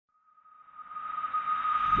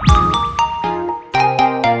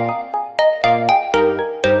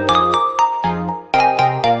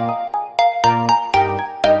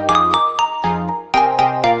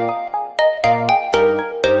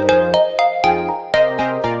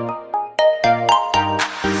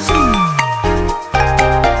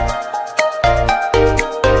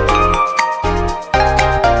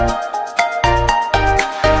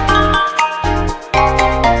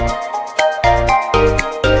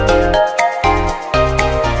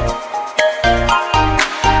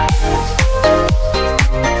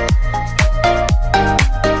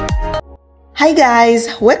Hi guys,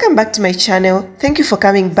 welcome back to my channel. Thank you for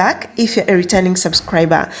coming back if you're a returning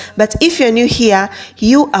subscriber, but if you're new here,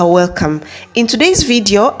 you are welcome. In today's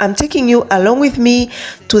video, I'm taking you along with me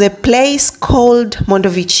to the place called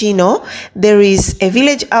Mondovicino. There is a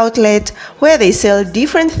village outlet where they sell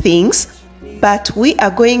different things, but we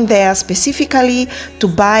are going there specifically to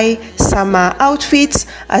buy summer outfits.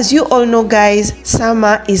 As you all know guys,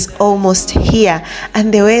 summer is almost here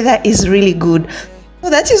and the weather is really good. So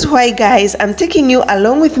that is why guys, I'm taking you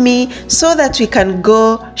along with me so that we can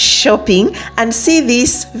go shopping and see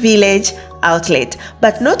this village outlet.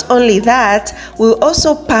 But not only that, we'll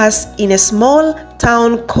also pass in a small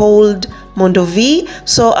town called Mondovicino.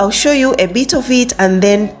 So I'll show you a bit of it and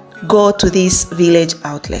then go to this village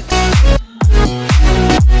outlet.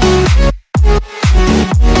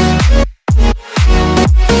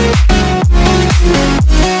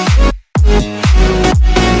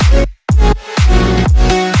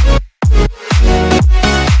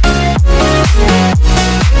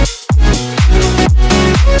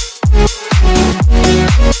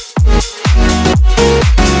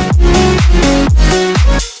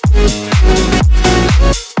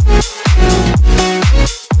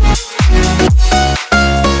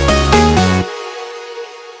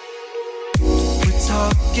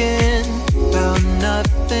 About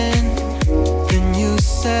nothing, then you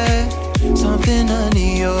said something under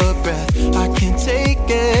your breath. I can't take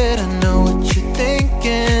it, I know what you're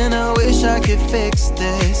thinking. I wish I could fix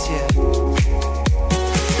this, yeah.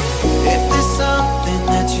 If there's something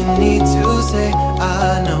that you need to say, I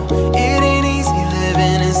know it ain't easy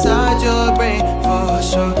living inside your brain, for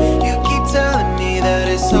sure. You keep telling me that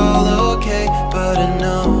it's all okay, but I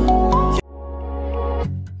know.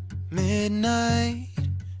 Midnight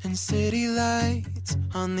and city lights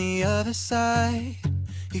on the other side.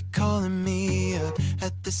 You're calling me up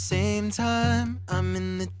at the same time. I'm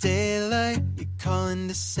in the daylight. You're calling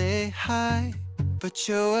to say hi, but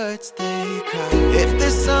your words, they cry. If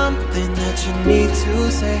there's something that you need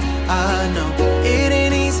to say, I know it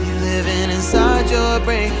ain't easy living inside your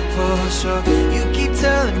brain, for sure. You keep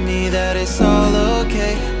telling me that it's all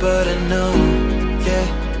okay, but I know, yeah,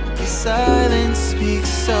 your silence speaks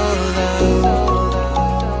so loud.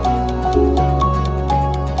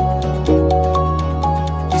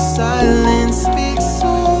 Silence speaks so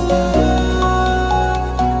loud,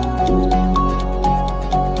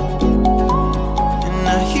 and I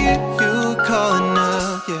hear you calling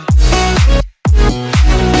up, yeah.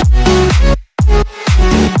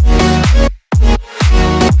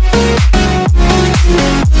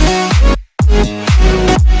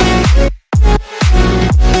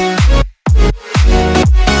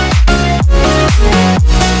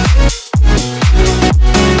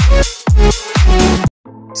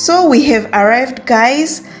 So we have arrived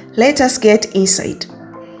guys, let us get inside.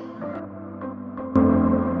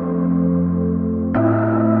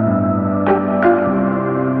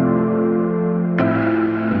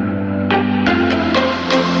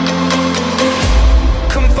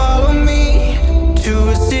 Come follow me to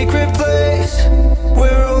a secret place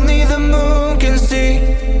where only the moon can see.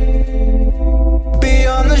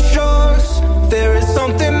 Beyond the shores, there is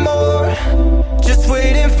something more, just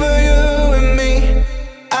waiting for you and me.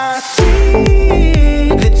 I see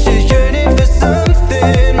that you're yearning for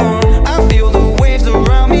something more. I feel the waves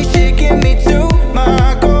around me shaking me to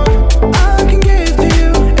my core. I can give to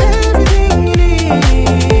you everything you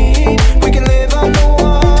need. We can live on the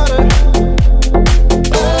water.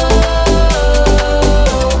 Oh,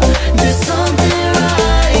 there's something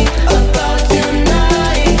right about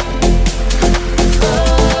tonight. Oh,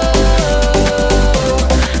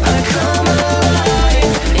 I come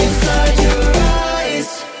alive inside your eyes.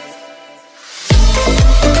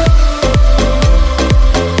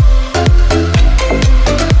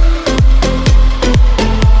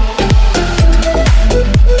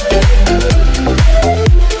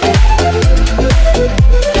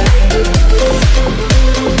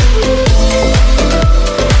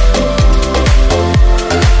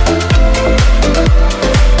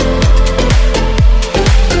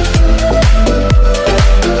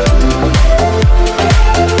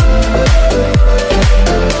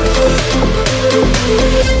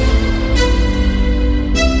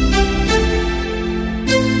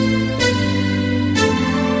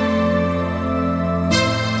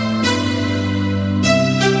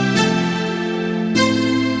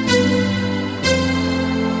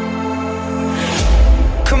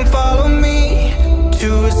 Come follow me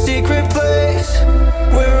to a secret place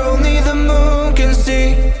where only the moon can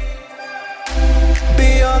see.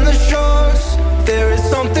 Beyond the shores, there is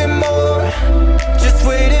something more, just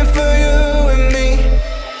waiting for you and me.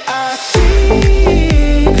 I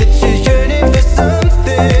see that you're yearning for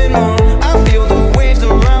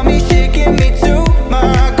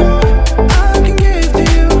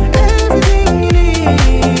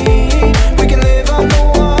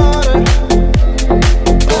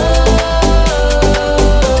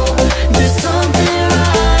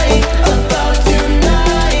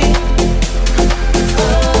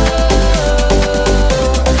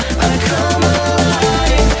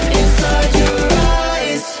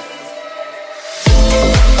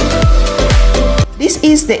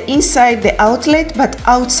the inside the outlet but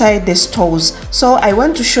outside the stores. So I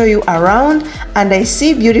want to show you around, and I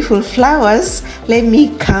see beautiful flowers. Let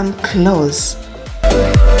me come close.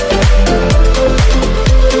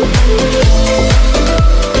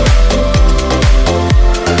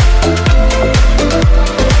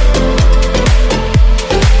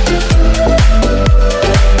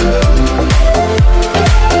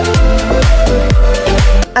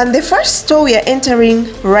 And the first store we are entering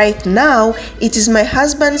right now, it is my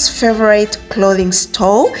husband's favorite clothing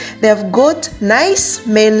store. They have got nice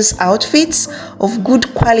men's outfits of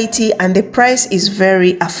good quality, and the price is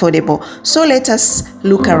very affordable. So let us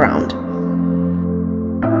look around.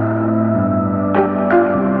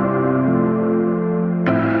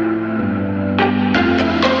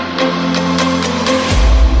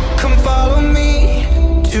 Come follow me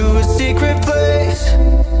to a secret place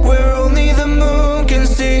where only the moon can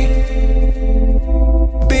see.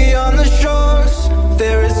 Beyond the shores,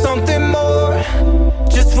 there is something more,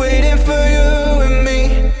 just waiting for you and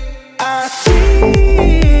me. I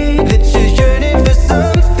see that you're yearning for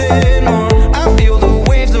something more. I feel the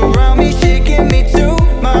waves around me shaking me to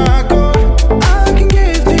my core. I can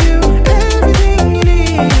give to you everything you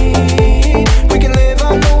need. We can live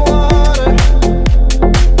on the water.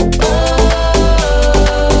 Oh,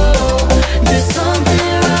 there's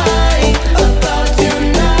something right about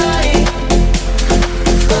tonight.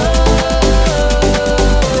 Oh,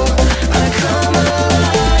 I come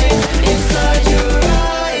alive inside your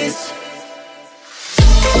eyes.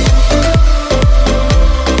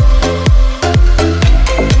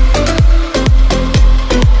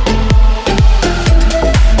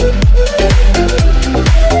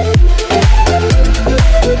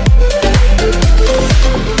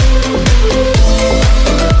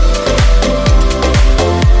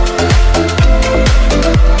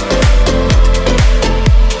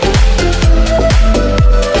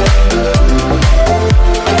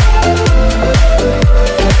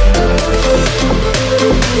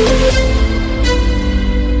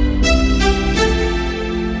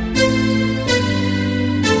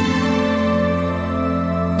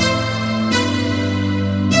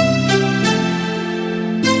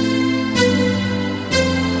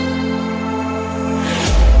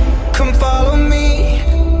 Come follow me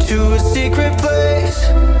to a secret place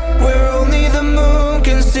where only the moon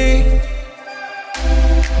can see.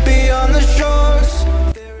 Beyond the shores.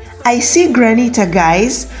 I see granita,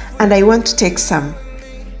 guys, and I want to take some.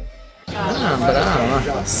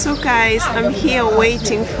 So guys, I'm here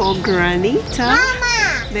waiting for granita.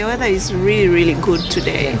 The weather is really good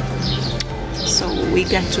today, so we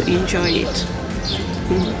get to enjoy it.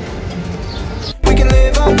 We can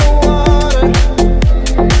live on the water.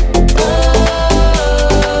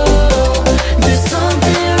 Oh, there's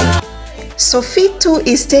something right. Sophie too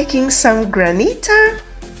is taking some granita.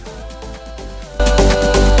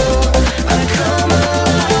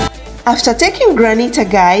 After taking granita,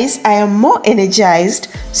 guys, I am more energized,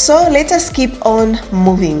 so let us keep on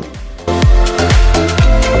moving.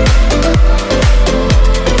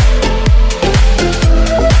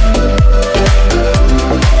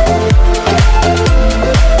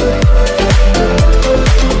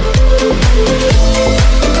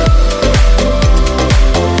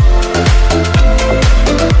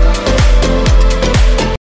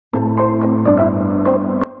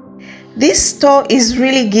 This store is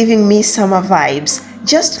really giving me summer vibes.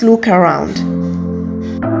 Just look around.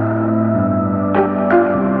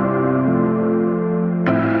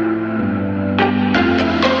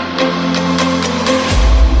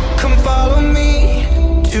 Come follow me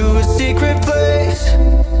to a secret place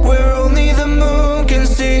where only the moon can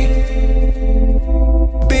see.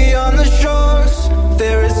 Beyond the shores,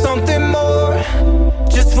 there is something more,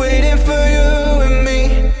 just waiting for you and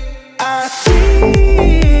me. I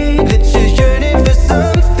see that you're yearning for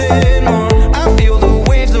something more. I feel the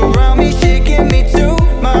waves around me shaking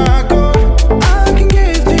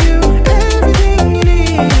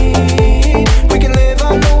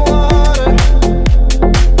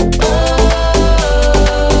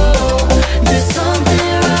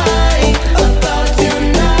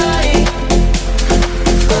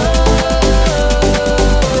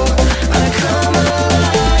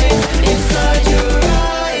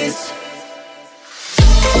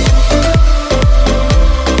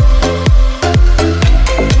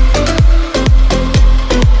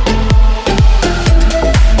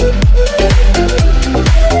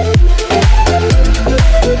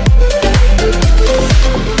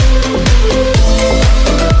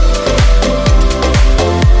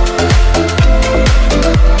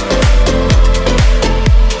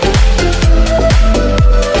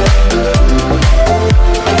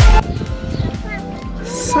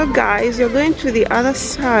guys, you're going to the other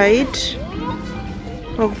side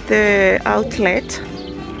of the outlet,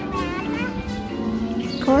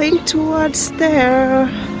 going towards there.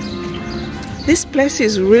 This place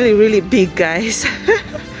is really big, guys.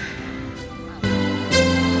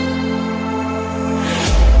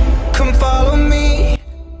 Come follow me.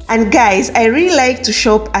 And guys, I really like to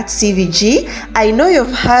shop at CVG. I know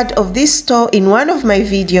you've heard of this store in one of my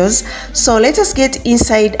videos, so let us get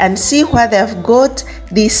inside and see what they have got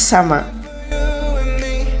this summer.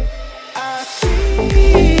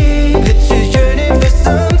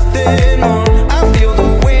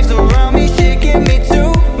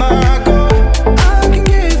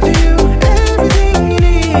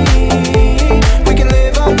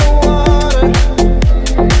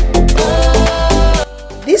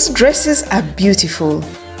 These dresses are beautiful.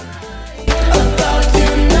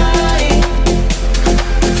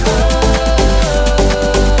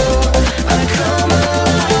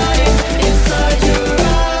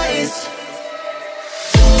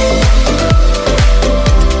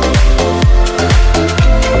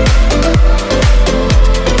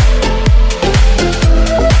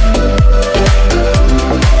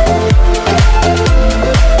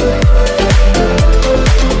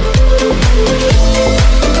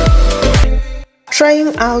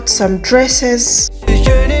 Trying out some dresses.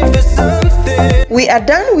 We are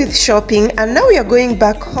done with shopping and now we are going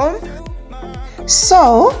back home.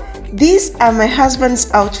 So these are my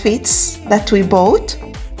husband's outfits that we bought.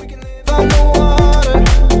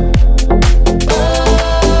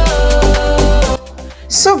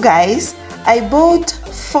 So guys, I bought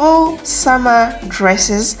 4 summer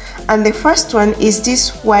dresses and the first one is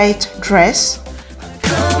this white dress.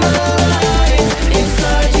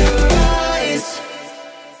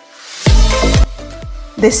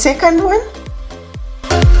 The second one,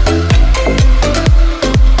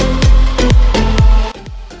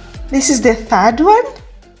 this is the third one,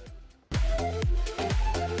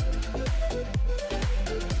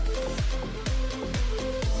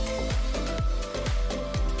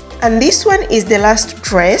 and this one is the last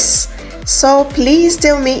dress. So please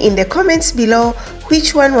tell me in the comments below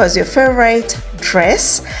which one was your favorite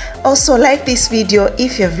dress. Also like this video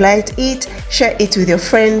if you've liked it, share it with your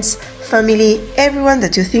friends, family, everyone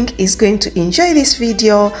that you think is going to enjoy this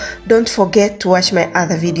video. Don't forget to watch my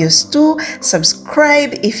other videos too.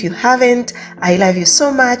 Subscribe if you haven't. I love you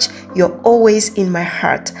so much. You're always in my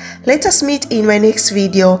heart. Let us meet in my next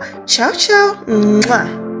video. Ciao ciao.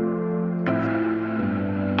 Mwah.